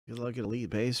Good luck at Elite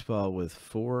Baseball with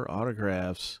 4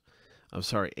 autographs. I'm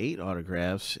sorry, 8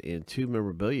 autographs and 2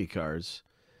 memorabilia cards.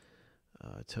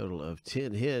 A total of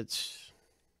 10 hits.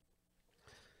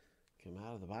 Come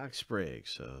out of the box break.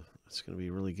 So it's going to be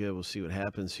really good. We'll see what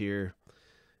happens here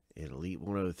in Elite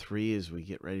 103 as we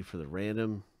get ready for the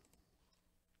random.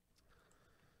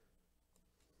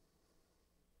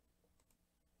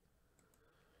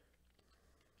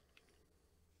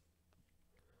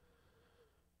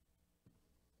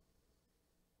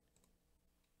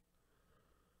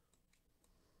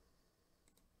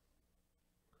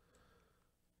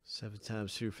 Seven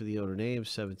times through for the owner names,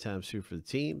 7 times through for the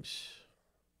teams.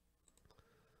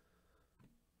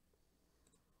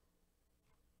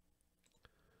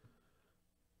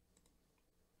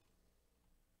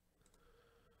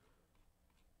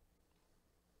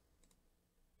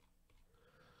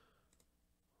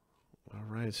 All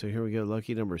right, so here we go.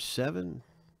 Lucky number 7.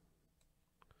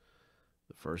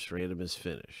 The first random is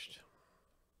finished.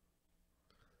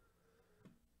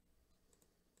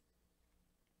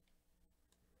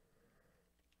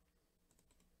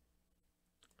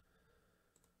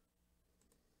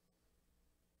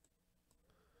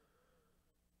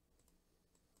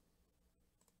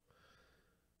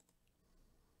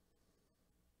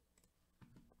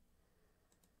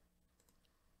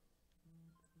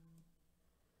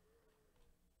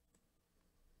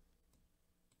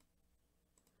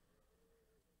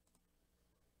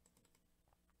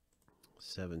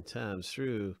 Seven times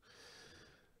through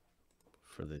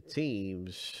for the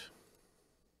teams.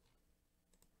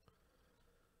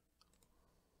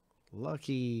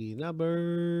 Lucky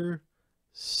number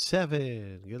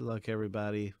 7. Good luck,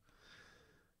 everybody,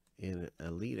 in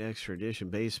Elite Extra Edition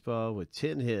Baseball with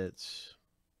 10 hits.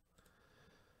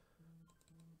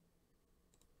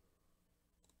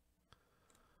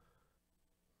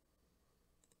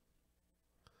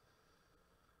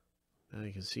 Now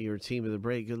you can see your team of the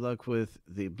break. Good luck with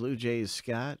the Blue Jays,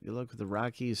 Scott. Good luck with the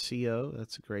Rockies, CO.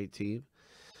 That's a great team.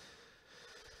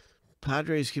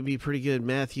 Padres can be pretty good,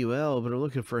 Matthew L., but I'm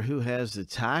looking for who has the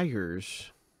Tigers.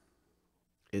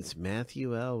 It's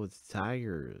Matthew L. with the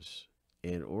Tigers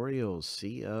and Orioles,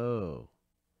 CO.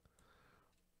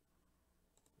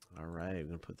 All right, I'm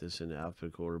going to put this in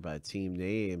alphabetical order by team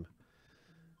name.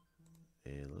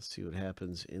 And let's see what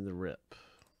happens in the rip.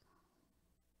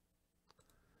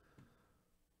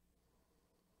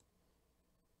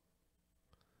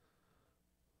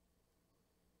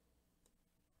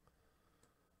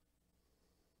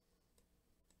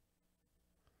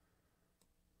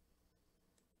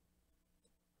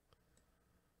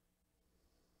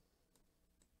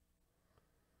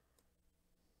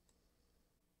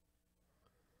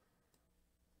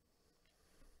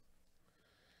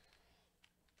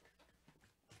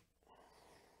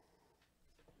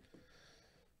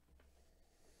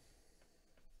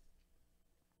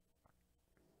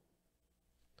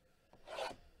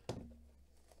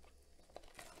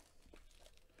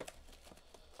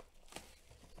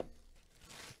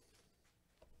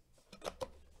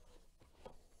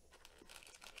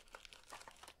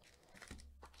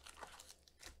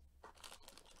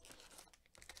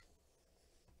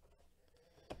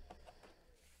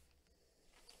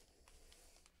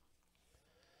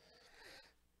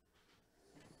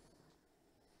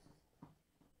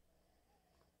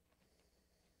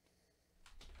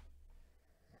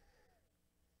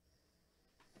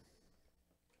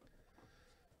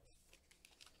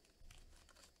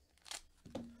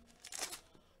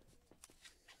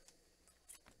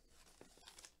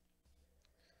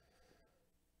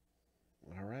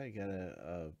 All right, got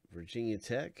a Virginia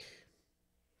Tech.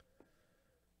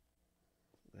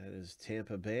 That is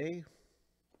Tampa Bay.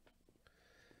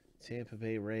 Tampa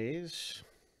Bay Rays.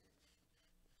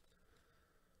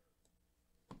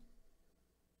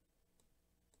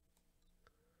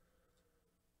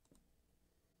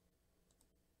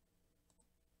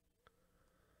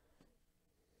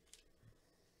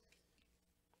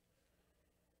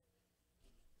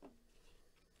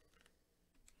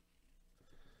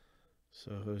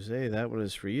 So, Jose, that one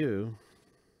is for you.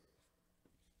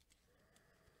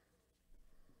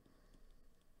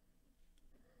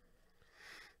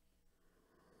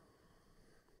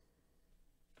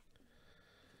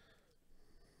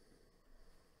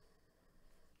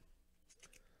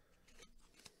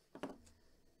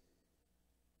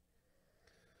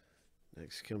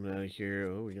 Next coming out of here,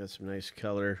 oh, we got some nice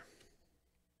color.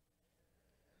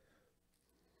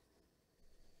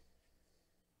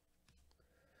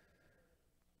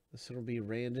 This will be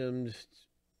randomed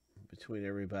between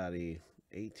everybody.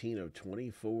 18 of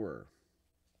 24.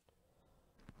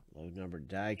 Low number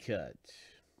die cut.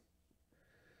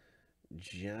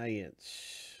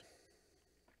 Giants.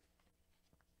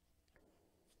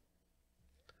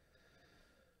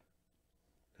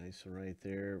 Nice one right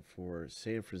there for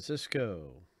San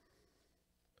Francisco.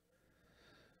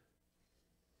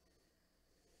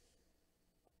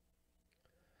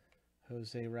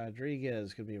 Jose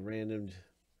Rodriguez going to be randomed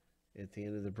at the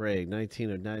end of the break.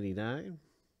 19 of 99.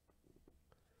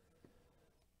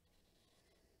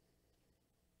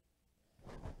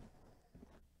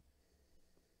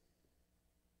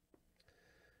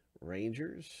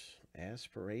 Rangers,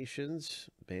 Aspirations,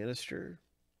 Bannister.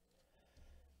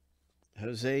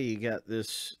 Jose, you got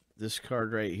this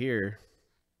card right here.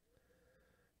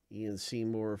 Ian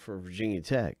Seymour for Virginia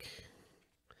Tech.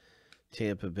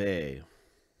 Tampa Bay.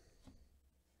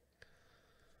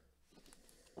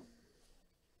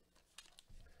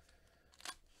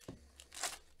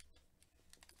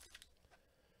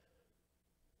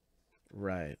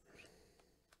 Right.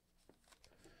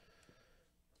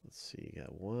 Let's see. You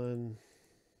got 1,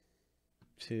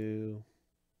 2,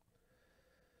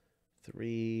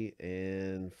 3,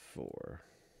 and 4.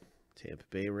 Tampa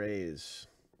Bay Rays.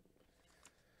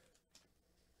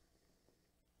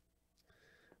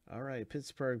 All right,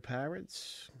 Pittsburgh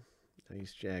Pirates.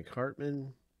 Nice Jack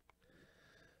Hartman.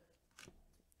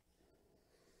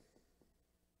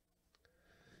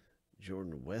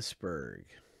 Jordan Westberg.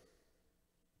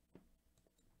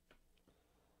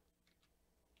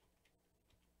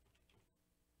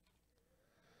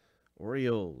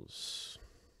 Orioles.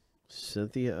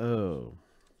 Cynthia O.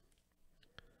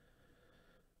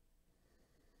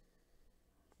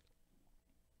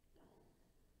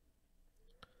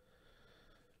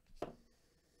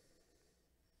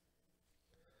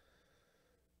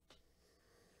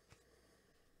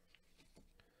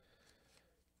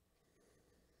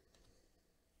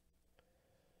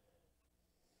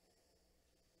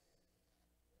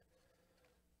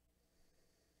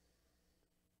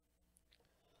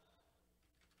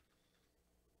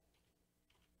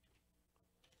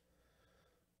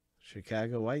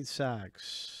 Chicago White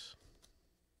Sox.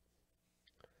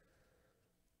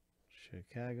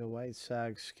 Chicago White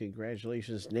Sox.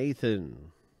 Congratulations,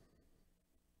 Nathan.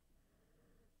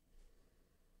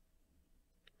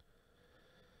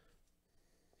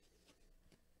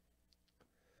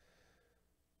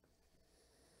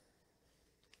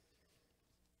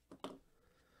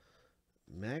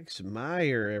 Max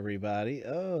Meyer, everybody.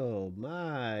 Oh,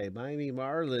 my. Miami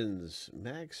Marlins.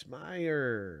 Max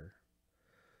Meyer.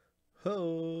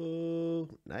 Ho!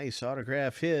 Nice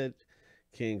autograph hit.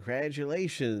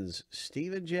 Congratulations,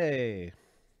 Stephen J.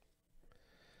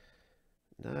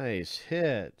 Nice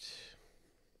hit.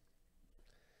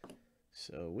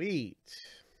 Sweet.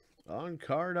 On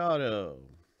card auto.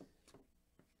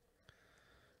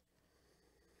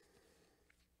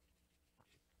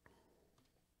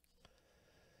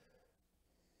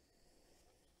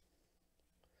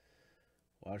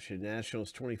 Washington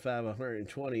Nationals 25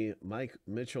 120. Mike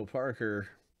Mitchell Parker.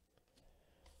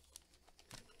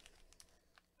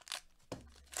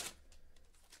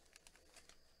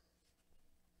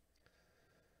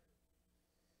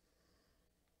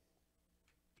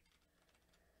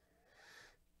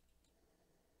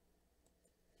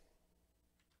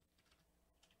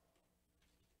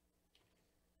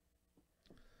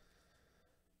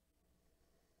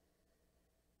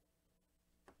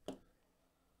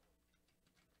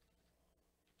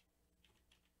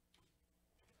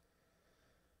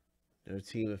 No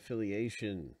team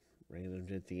affiliation.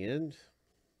 Randomed at the end.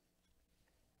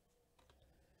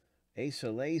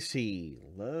 Asa Lacy,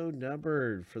 low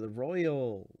numbered for the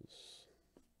Royals.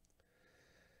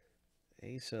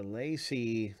 Asa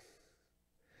Lacy,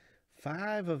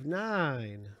 5 of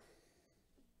 9.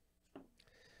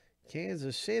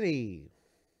 Kansas City.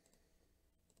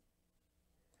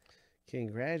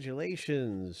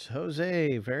 Congratulations,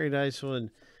 Jose. Very nice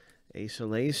one. Asa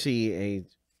Lacy, a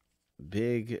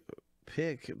big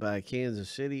pick by Kansas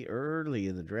City early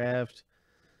in the draft.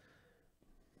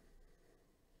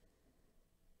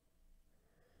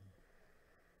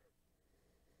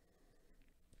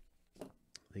 I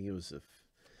think it was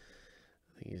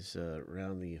he's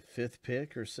around the 5th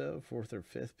pick or so, 4th or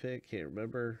 5th pick. Can't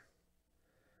remember.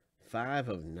 5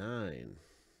 of 9.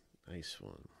 Nice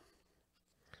one.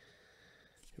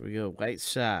 Here we go. White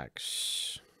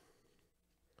Sox.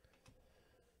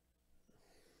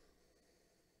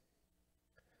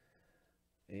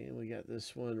 And we got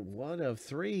this one. 1 of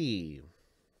 3.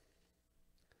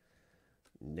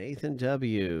 Nathan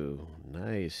W.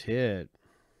 Nice hit.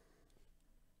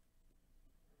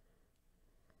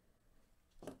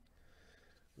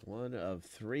 One of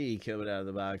 3 coming out of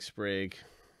the box break.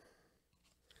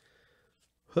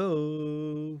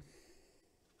 Ho!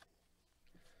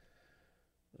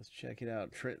 Let's check it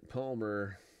out. Trent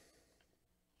Palmer.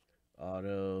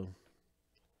 Auto.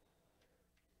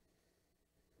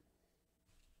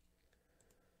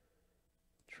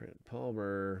 Trent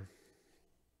Palmer.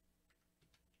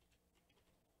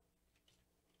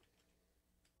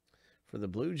 For the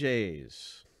Blue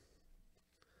Jays.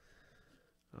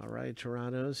 All right,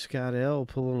 Toronto. Scott L.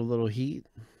 pulling a little heat.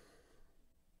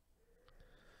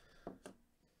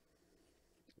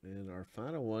 And our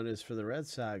final one is for the Red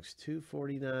Sox.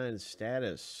 249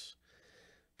 status.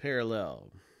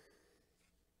 Parallel.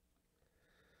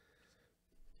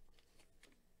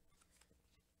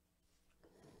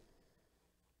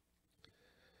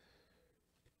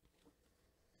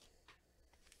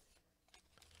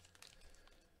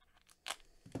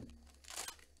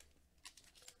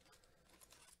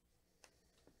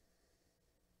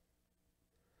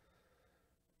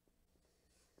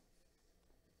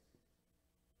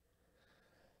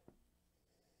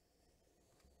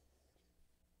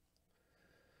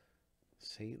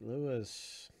 St.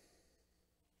 Louis.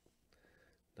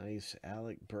 Nice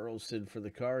Alec Burleson for the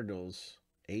Cardinals.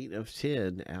 8 of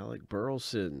 10, Alec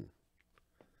Burleson.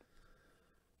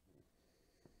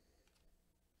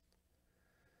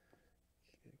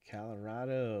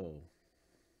 Colorado.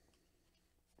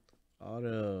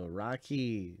 Auto.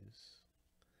 Rockies.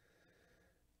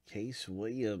 Case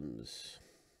Williams.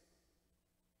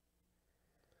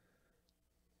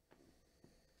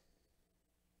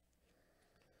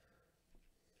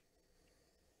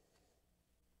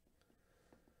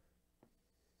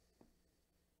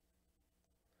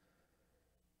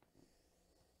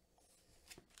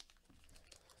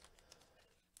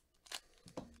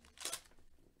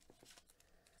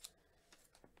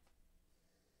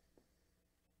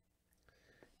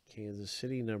 Kansas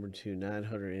City, number 2,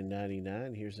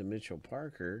 999. Here's a Mitchell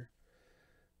Parker,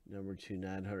 number 2,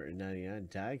 999.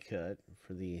 Die cut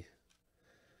for the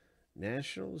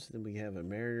Nationals. Then we have a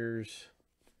Mariners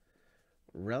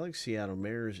relic, Seattle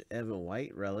Mariners Evan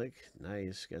White relic.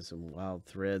 Nice. Got some wild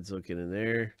threads looking in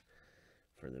there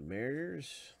for the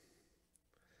Mariners.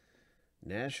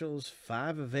 Nationals,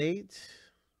 5 of 8.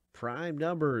 Prime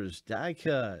numbers, die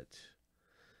cut.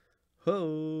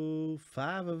 Ho,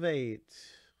 5 of 8.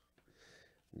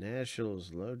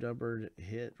 Nationals, low numbered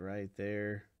hit right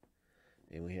there.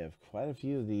 And we have quite a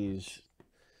few of these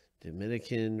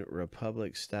Dominican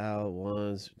Republic style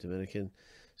ones. Dominican.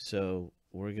 So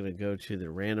we're going to go to the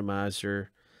randomizer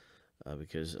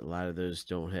because a lot of those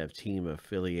don't have team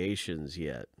affiliations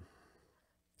yet.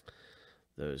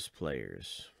 Those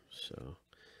players. So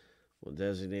we'll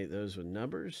designate those with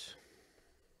numbers.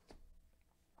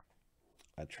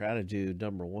 I try to do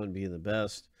number 1 being the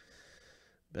best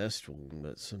one,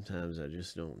 but sometimes I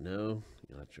just don't know.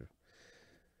 You'll have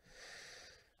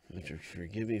to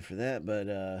forgive me for that, but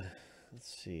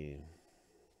let's see.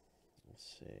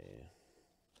 Okay.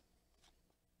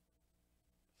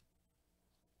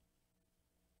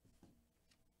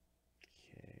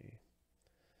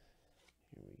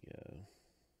 Here we go.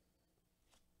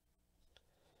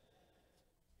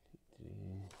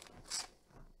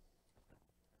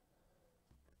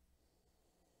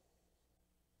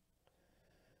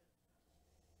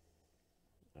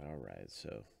 All right,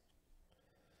 so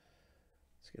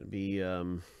it's going to be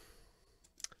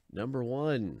number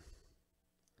 1,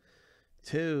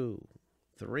 2,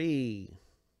 3,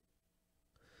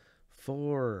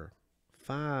 4,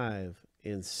 5,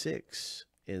 and 6,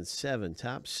 and 7.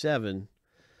 Top 7.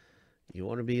 You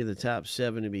want to be in the top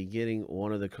 7 to be getting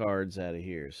one of the cards out of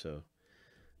here. So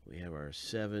we have our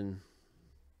 7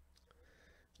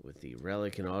 with the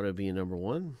relic and auto being number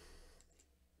 1.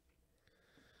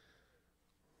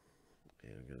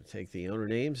 And I'm going to take the owner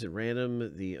names at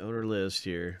random, the owner list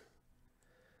here,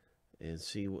 and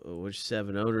see which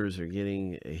 7 owners are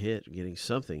getting a hit, getting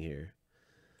something here.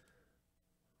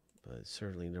 But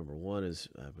certainly number 1 is,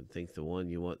 I would think, the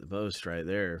one you want the most right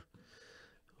there.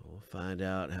 We'll find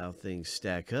out how things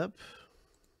stack up.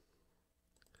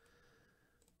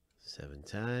 7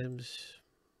 times.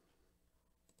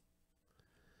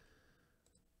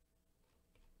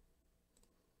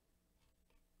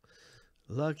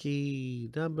 Lucky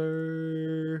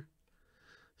number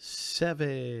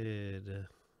 7.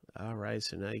 All right,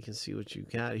 so now you can see what you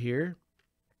got here.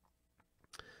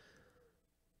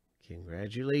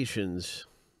 Congratulations.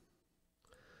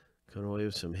 Coming away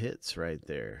with some hits right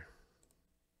there.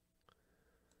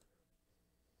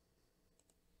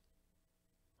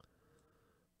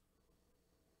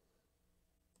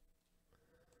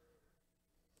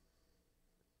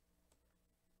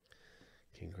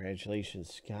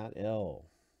 Congratulations, Scott L.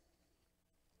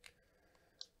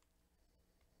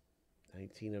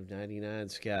 19 of 99,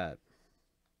 Scott.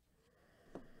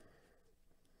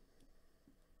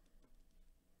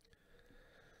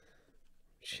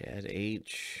 Chad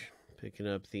H. picking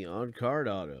up the on-card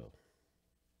auto.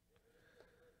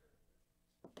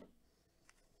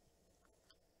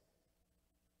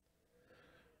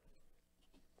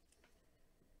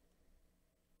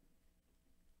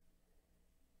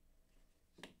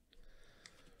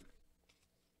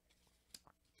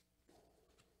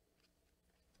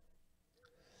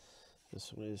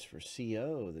 This one is for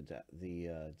CO,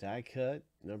 the die cut,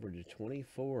 number to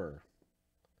 24.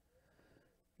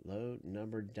 Low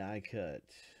numbered die cut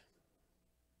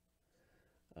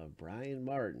of Brian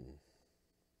Martin.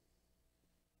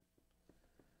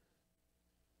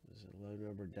 This is a low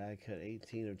numbered die cut,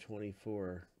 18 of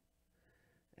 24.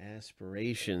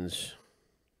 Aspirations.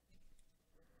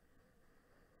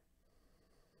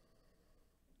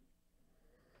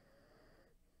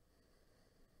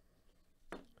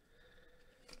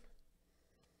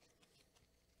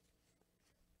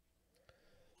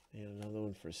 And another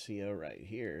one for CO right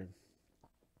here.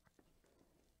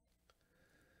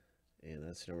 And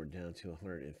that's numbered down to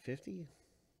 150.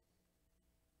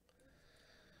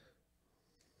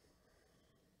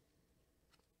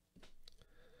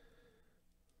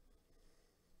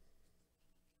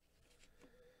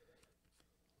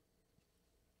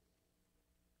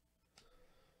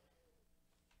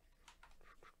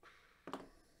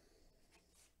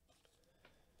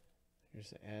 Here's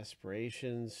the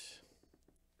aspirations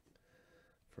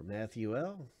for Matthew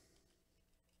L.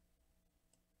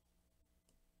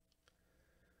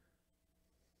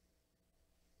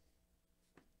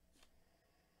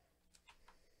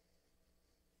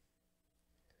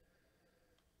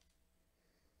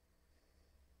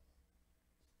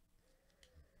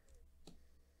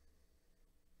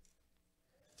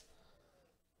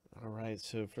 All right,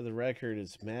 so for the record,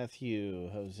 it's Matthew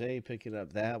Jose picking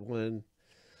up that one,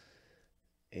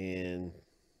 and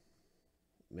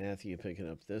Matthew picking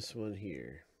up this one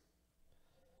here.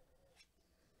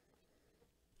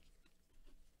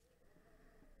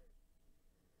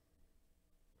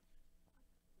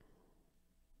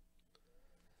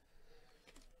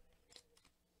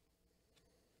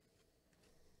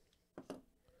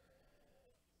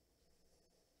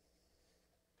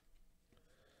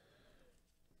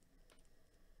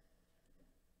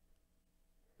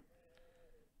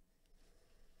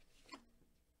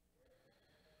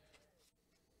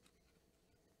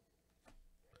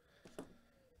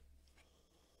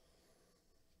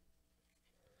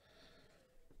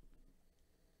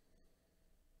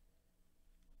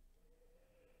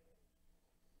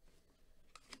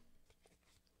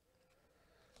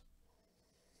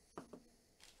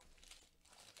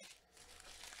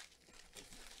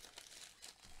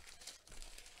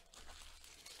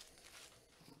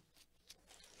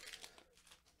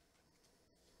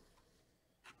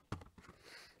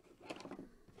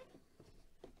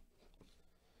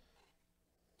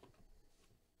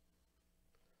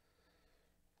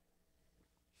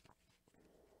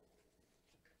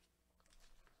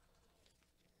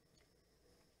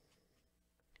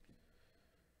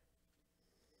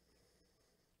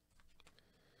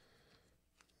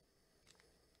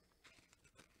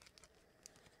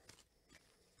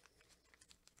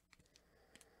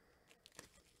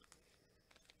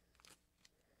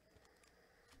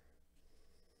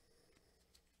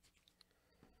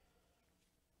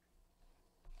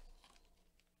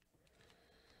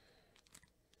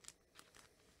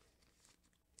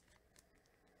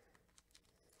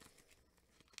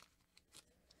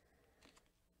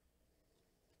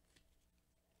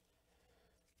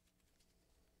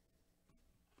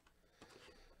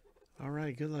 All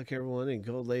right, good luck, everyone, in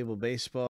Gold Label Baseball.